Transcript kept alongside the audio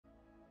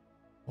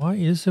Why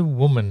is a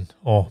woman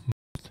or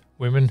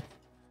women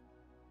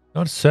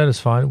not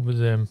satisfied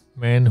with a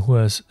man who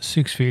is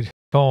 6 feet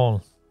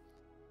tall?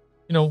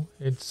 You know,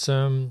 it's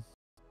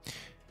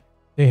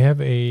they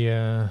have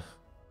a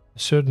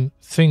certain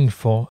thing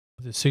for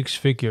the 6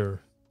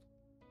 figure.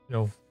 You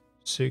know,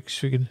 6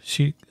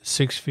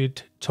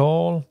 feet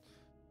tall,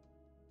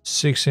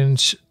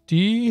 6-inch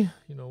D.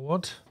 You know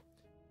what?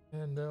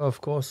 And of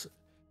course,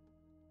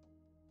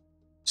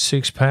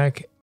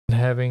 6-pack and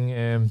having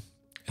a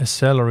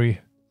salary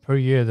per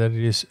year that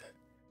is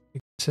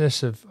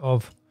excessive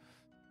of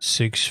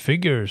 6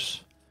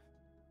 figures.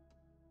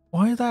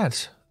 Why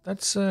that?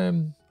 That's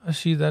I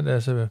see that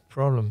as a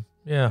problem.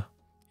 Yeah.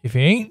 If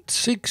he ain't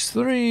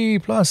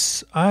 6'3"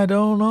 plus, I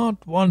do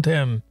not want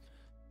him.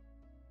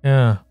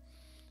 Yeah.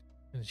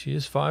 And she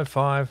is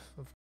 5'5",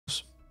 of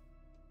course.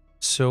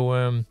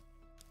 So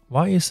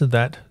why is it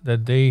that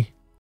they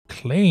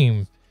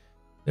claim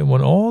they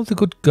want all the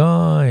good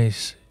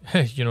guys?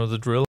 You know the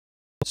drill.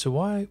 So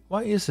why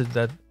is it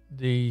that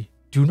they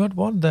do not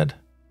want that,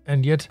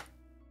 and yet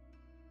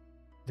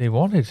they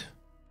want it?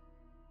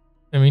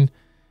 I mean,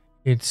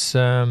 it's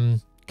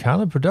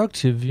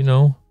counterproductive, you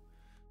know.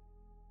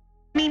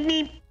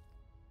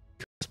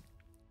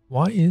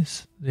 Why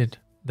is it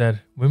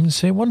that women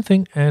say one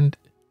thing and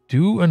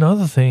do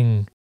another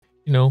thing?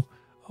 You know,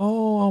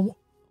 oh,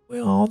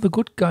 well, all the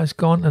good guys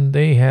gone, and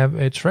they have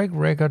a track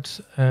record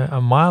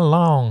a mile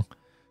long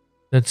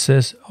that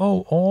says,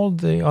 oh, all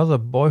the other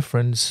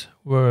boyfriends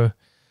were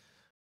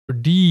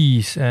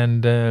D's,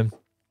 and the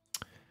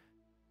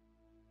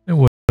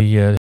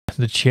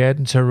Chad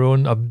and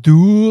Tyrone,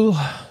 Abdul,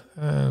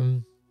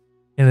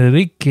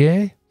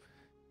 Enrique,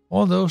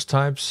 all those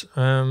types.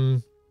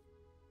 Why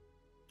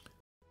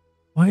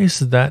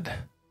is it that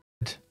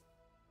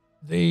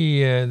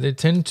they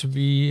tend to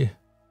be,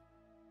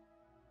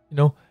 you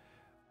know,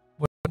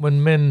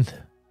 when men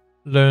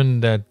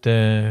learn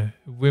that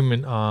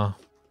women are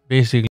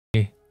basically,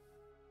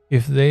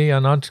 if they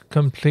are not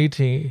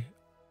completely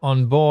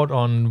on board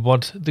on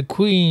what the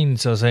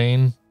queens are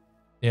saying,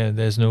 yeah,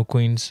 there's no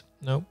queens,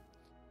 no.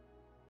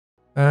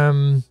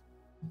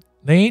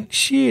 They ain't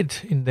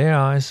shit in their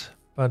eyes,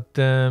 but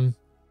why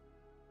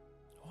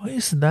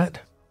is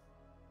that?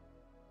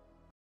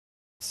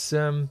 It's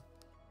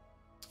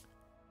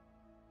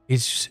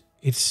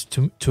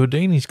to a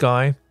Danish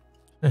guy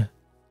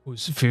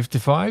who's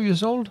 55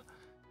 years old.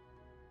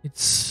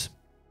 It's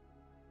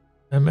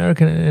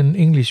American and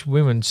English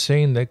women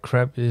saying that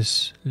crap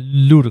is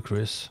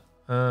ludicrous.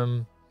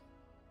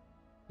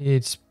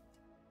 It's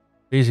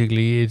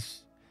basically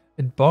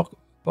it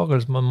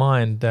boggles my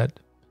mind that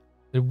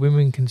the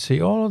women can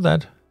say all of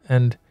that,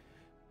 and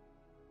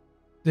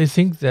they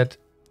think that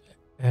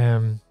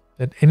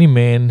that any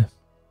man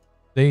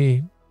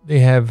they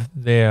have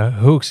their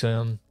hooks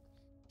on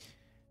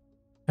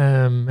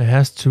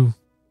has to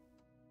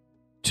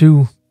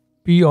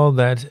be all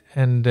that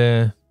and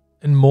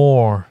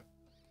more,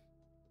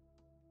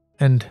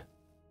 and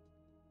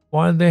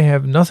while they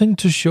have nothing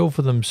to show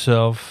for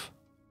themselves,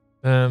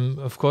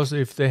 of course,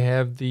 if they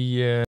have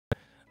the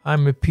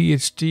I'm a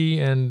PhD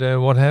and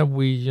what have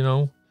we, you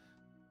know,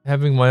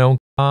 having my own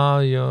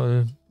car, you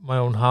know, my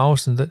own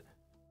house, and that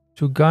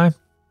to a guy,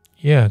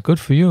 yeah, good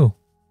for you.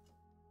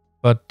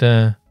 But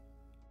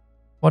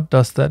what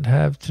does that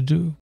have to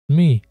do with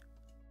me?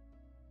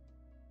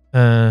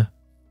 No.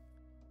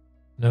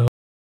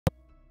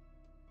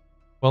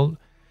 Well,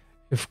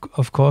 if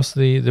of course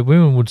the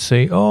women would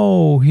say,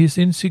 "Oh, he's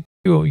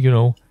insecure," you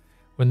know,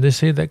 when they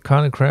say that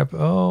kind of crap.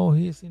 Oh,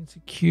 he's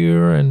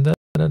insecure and that.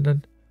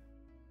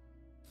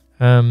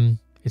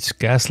 It's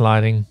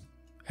gaslighting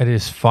at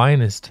its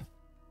finest.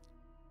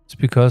 It's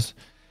because,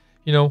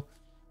 you know,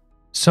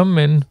 some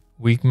men,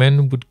 weak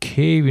men, would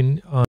cave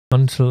in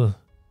until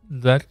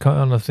that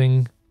kind of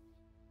thing.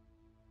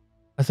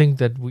 I think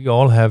that we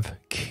all have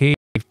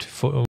caved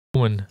for a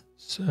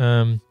woman's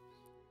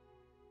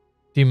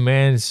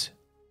demands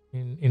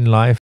in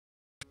life,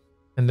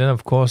 and then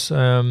of course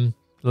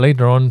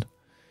later on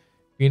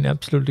being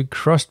absolutely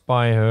crushed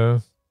by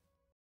her.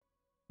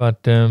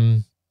 But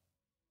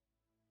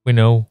we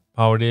know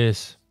how it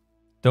is,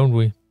 don't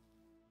we?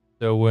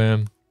 So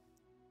and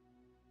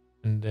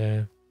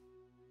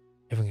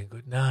having a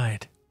good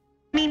night.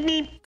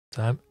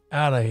 So I'm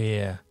out of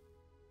here.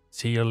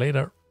 See you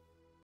later.